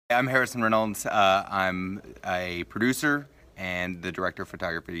I'm Harrison Reynolds. I'm a producer and the director of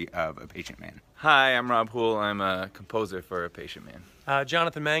photography of A Patient Man. Hi, I'm Rob Houle. I'm a composer for A Patient Man.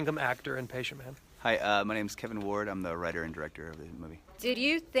 Jonathan Mangum, actor in Patient Man. Hi, my name's Kevin Ward. I'm the writer and director of the movie. Did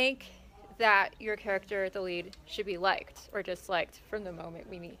you think that your character, the lead, should be liked or disliked from the moment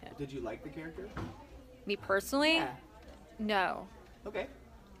we meet him? Did you like the character? Me personally? Yeah. No. Okay.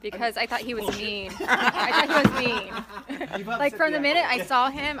 Because I thought he was mean. I thought he was mean. Like from the minute I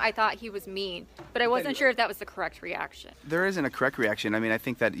saw him, I thought he was mean. But I wasn't sure if that was the correct reaction. There isn't a correct reaction. I mean, I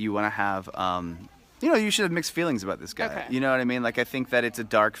think that you want to have, you should have mixed feelings about this guy. Okay. You know what I mean? Like, I think that it's a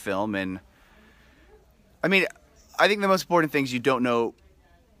dark film, and I mean, I think the most important thing is you don't know.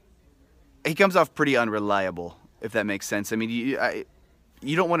 He comes off pretty unreliable, if that makes sense. I mean,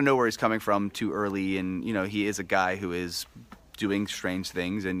 you don't want to know where he's coming from too early, and he is a guy who is doing strange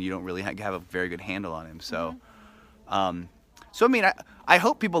things, and you don't really have a very good handle on him. So, so I mean, I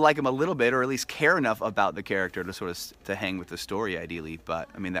hope people like him a little bit, or at least care enough about the character to sort of to hang with the story, ideally. But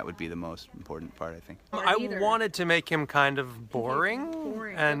I mean, that would be the most important part, I think. I wanted to make him kind of boring,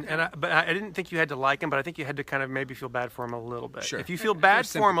 but I didn't think you had to like him. But I think you had to kind of maybe feel bad for him a little bit. Sure. If you feel bad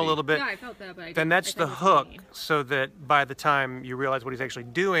for him a little bit, Yeah, I felt that, but then that's the hook. So that by the time you realize what he's actually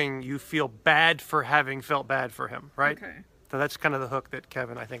doing, you feel bad for having felt bad for him, right? Okay. So that's kind of the hook that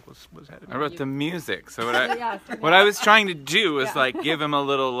Kevin, I think, was headed. I wrote the music, so what I was trying to do was like give him a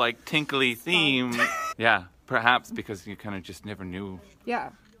little like tinkly theme. Yeah, perhaps because you kind of just never knew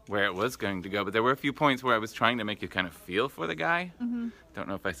where it was going to go. But there were a few points where I was trying to make you kind of feel for the guy. Don't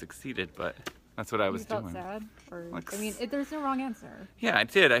know if I succeeded, but that's what I was doing. You felt sad? Or, Like, I mean, there's no wrong answer. Yeah, I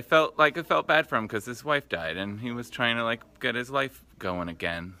did. I felt bad for him because his wife died, and he was trying to like get his life going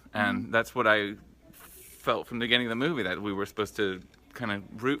again, and that's what I felt from the beginning of the movie, that we were supposed to kind of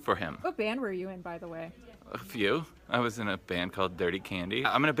root for him. What band were you in, by the way? A few. I was in a band called Dirty Candy.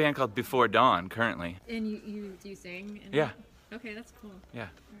 I'm in a band called Before Dawn currently. And do you sing? Yeah. Okay, that's cool. Yeah.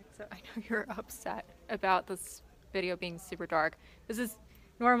 So I know you're upset about this video being super dark. This is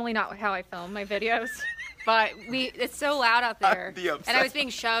normally not how I film my videos, but it's so loud out there, and I was being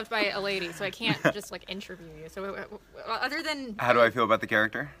shoved by a lady, so I can't just like interview you. So other than How do I feel about the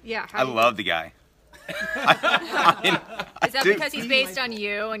character? yeah, I love the guy. Is that because he's based on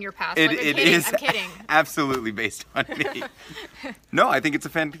you and your past life? I'm kidding. Absolutely based on me. No, I think it's a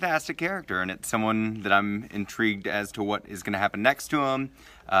fantastic character, and it's someone that I'm intrigued as to what is going to happen next to him.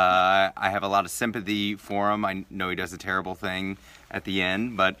 I have a lot of sympathy for him. I know he does a terrible thing at the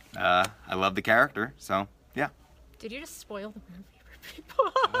end, but I love the character, so yeah. Did you just spoil the movie for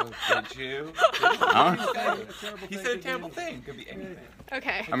people? Oh, did you? He said a terrible thing. Could be anything.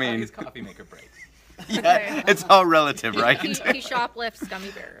 Okay. I mean, his coffee maker breaks. Yeah, it's all relative, right? He shoplifts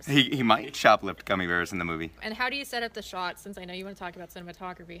gummy bears. He might shoplift gummy bears in the movie. And how do you set up the shots, since I know you want to talk about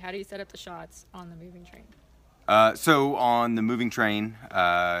cinematography, how do you set up the shots on the moving train? So on the moving train,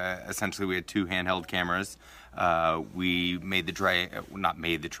 essentially we had two handheld cameras. We made the train, not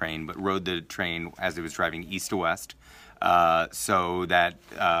made the train, but rode the train as it was driving east to west, so that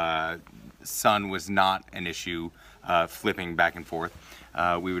sun was not an issue, flipping back and forth.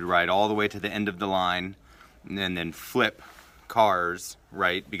 We would ride all the way to the end of the line and then flip cars,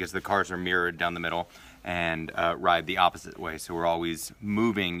 right, because the cars are mirrored down the middle, and ride the opposite way. So we're always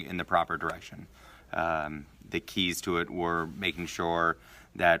moving in the proper direction. The keys to it were making sure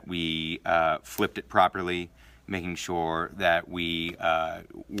that we flipped it properly, making sure that we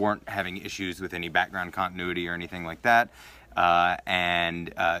weren't having issues with any background continuity or anything like that,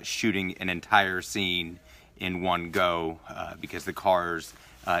 and shooting an entire scene in one go, because the cars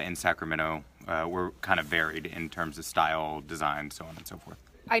in Sacramento were kind of varied in terms of style, design, so on and so forth.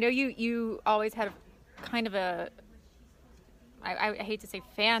 I know you always had kind of a, I hate to say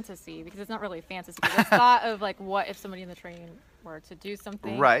fantasy, because it's not really a fantasy, but the thought of like, what if somebody in the train were to do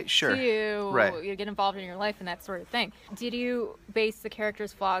something sure. to you, Right. you get involved in your life and that sort of thing. Did you base the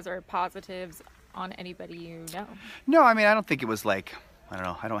character's flaws or positives on anybody you know? No, I mean, I don't think it was like, I don't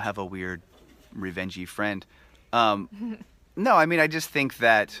know, I don't have a weird revengey friend. No, I mean, I just think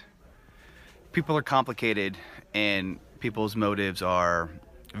that people are complicated and people's motives are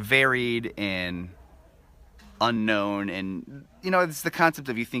varied and unknown, and it's the concept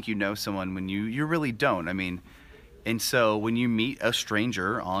of you think you know someone when you really don't. I mean, and so when you meet a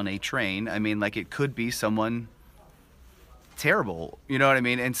stranger on a train, I mean, like, it could be someone terrible, you know what I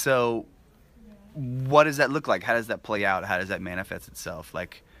mean? And so what does that look like? How does that play out? How does that manifest itself?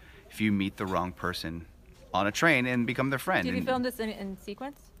 Like, if you meet the wrong person on a train and become their friend. Did you film this in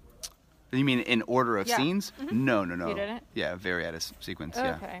sequence? You mean in order of Yeah. scenes? Mm-hmm. No. You didn't? Yeah, very out of sequence,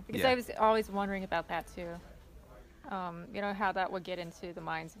 Okay, because yeah. I was always wondering about that too. you know, how that would get into the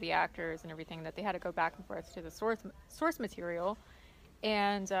minds of the actors and everything, that they had to go back and forth to the source material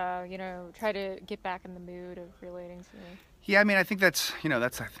and, you know, try to get back in the mood of relating to. Yeah, I mean, I think that's, you know,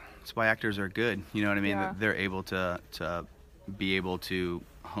 that's why actors are good. You know what I mean? Yeah. That they're able to be able to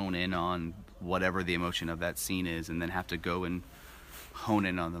hone in on whatever the emotion of that scene is, and then have to go and hone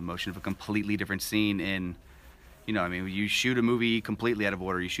in on the emotion of a completely different scene. And, you know, I mean, you shoot a movie completely out of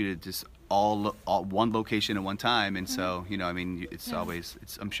order. You shoot it just all one location at one time, and so, you know, I mean, it's always,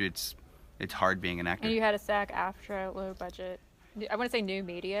 I'm sure it's hard being an actor. And you had a SAG after a low budget, I want to say new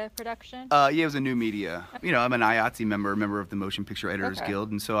media production? Yeah, it was a new media. You know, I'm an IATSE member of the Motion Picture Editors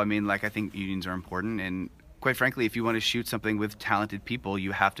Guild, and so, I mean, like, I think unions are important, and quite frankly, if you want to shoot something with talented people,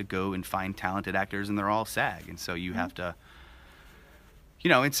 you have to go and find talented actors, and they're all SAG, and so you have to, you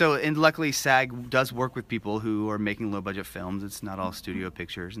know, and luckily SAG does work with people who are making low-budget films. It's not all studio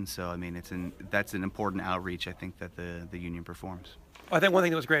pictures, and so, I mean, that's an important outreach, I think, that the union performs. I think one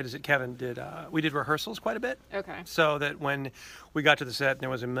thing that was great is that Kevin we did rehearsals quite a bit. Okay. So that when we got to the set and there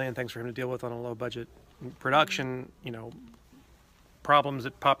was a million things for him to deal with on a low budget production, you know, problems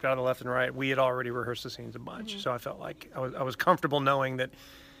that popped out of the left and right, we had already rehearsed the scenes a bunch. So I felt like I was comfortable knowing that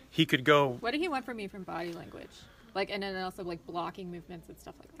he could go. What did he want from me from body language? Like, and then also like blocking movements and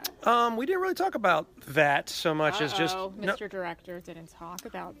stuff like that. We didn't really talk about that so much as just Mr. Director didn't talk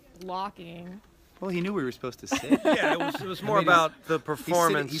about blocking. Well, he knew we were supposed to sit. Yeah, it was more about the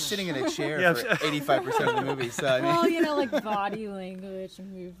performance. He's sitting in a chair for 85% of the movie. So, I mean. Well, you know, like body language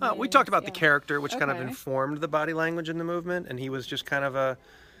and movement. We talked about the character, which kind of informed the body language in the movement, and he was just kind of a,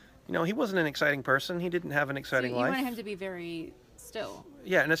 you know, he wasn't an exciting person. He didn't have an exciting life. You want him to be very still.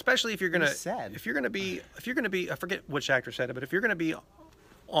 Yeah, and especially if you're gonna, sad. if you're gonna be, I forget which actor said it, but if you're gonna be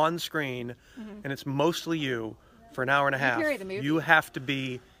on screen and it's mostly you for an hour and a half, you have to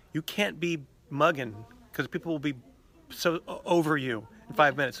be, you can't be mugging because people will be so over you in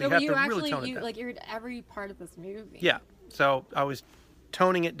 5 minutes. So you have to really tone it down. Like you're every part of this movie. Yeah. So I was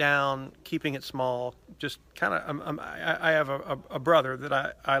toning it down, keeping it small. Just kind of. I have a brother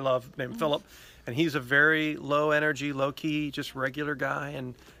that I love named Philip, and he's a very low energy, low key, just regular guy,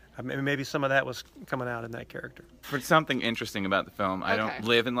 and maybe some of that was coming out in that character. For something interesting about the film, I don't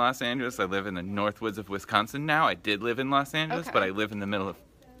live in Los Angeles. I live in the Northwoods of Wisconsin now. I did live in Los Angeles, but I live in the middle of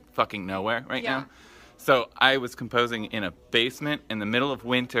fucking nowhere right now. So I was composing in a basement in the middle of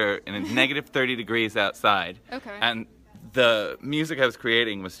winter and it's negative 30 degrees outside. And the music I was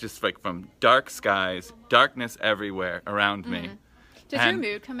creating was just like from dark skies, darkness everywhere around me. Does your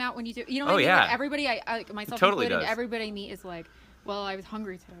mood come out when you do? You know what I mean? Yeah. Like everybody, myself totally included, does. everybody I meet is like, well, I was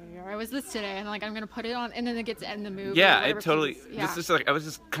hungry today, or I was this today, and like I'm gonna put it on, and then it gets in the mood. Yeah, it totally. It's just like I was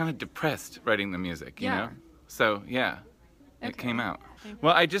just kind of depressed writing the music, you know. So yeah. It came out.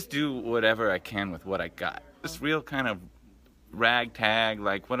 Well, I just do whatever I can with what I got. Just real kind of ragtag,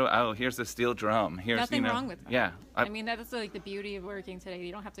 like, here's a steel drum. Here's, nothing wrong with that. Yeah. I mean, that's like the beauty of working today.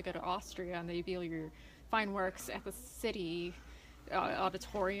 You don't have to go to Austria and they feel your fine works at the city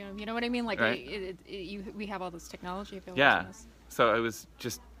auditorium. You know what I mean? Like, we have all this technology available to us. So it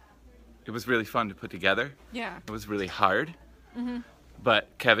was really fun to put together. Yeah. It was really hard. But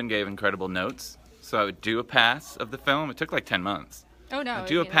Kevin gave incredible notes. So I would do a pass of the film. It took like 10 months. Oh, no. I'd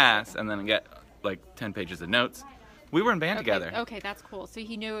do a pass and then get like 10 pages of notes. We were in band together. Okay, that's cool. So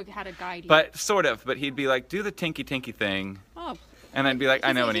he knew how to guide you. But sort of. But he'd be like, do the tinky thing. Oh. And I'd be like,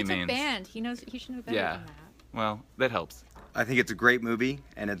 I know what he means. He's a band. He should know better than that. Well, that helps. I think it's a great movie,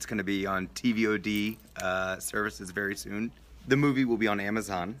 and it's going to be on TVOD services very soon. The movie will be on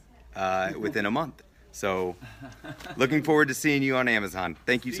Amazon within a month. So, looking forward to seeing you on Amazon.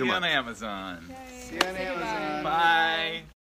 Thank you so much. See you on Amazon. See you on Amazon. Bye.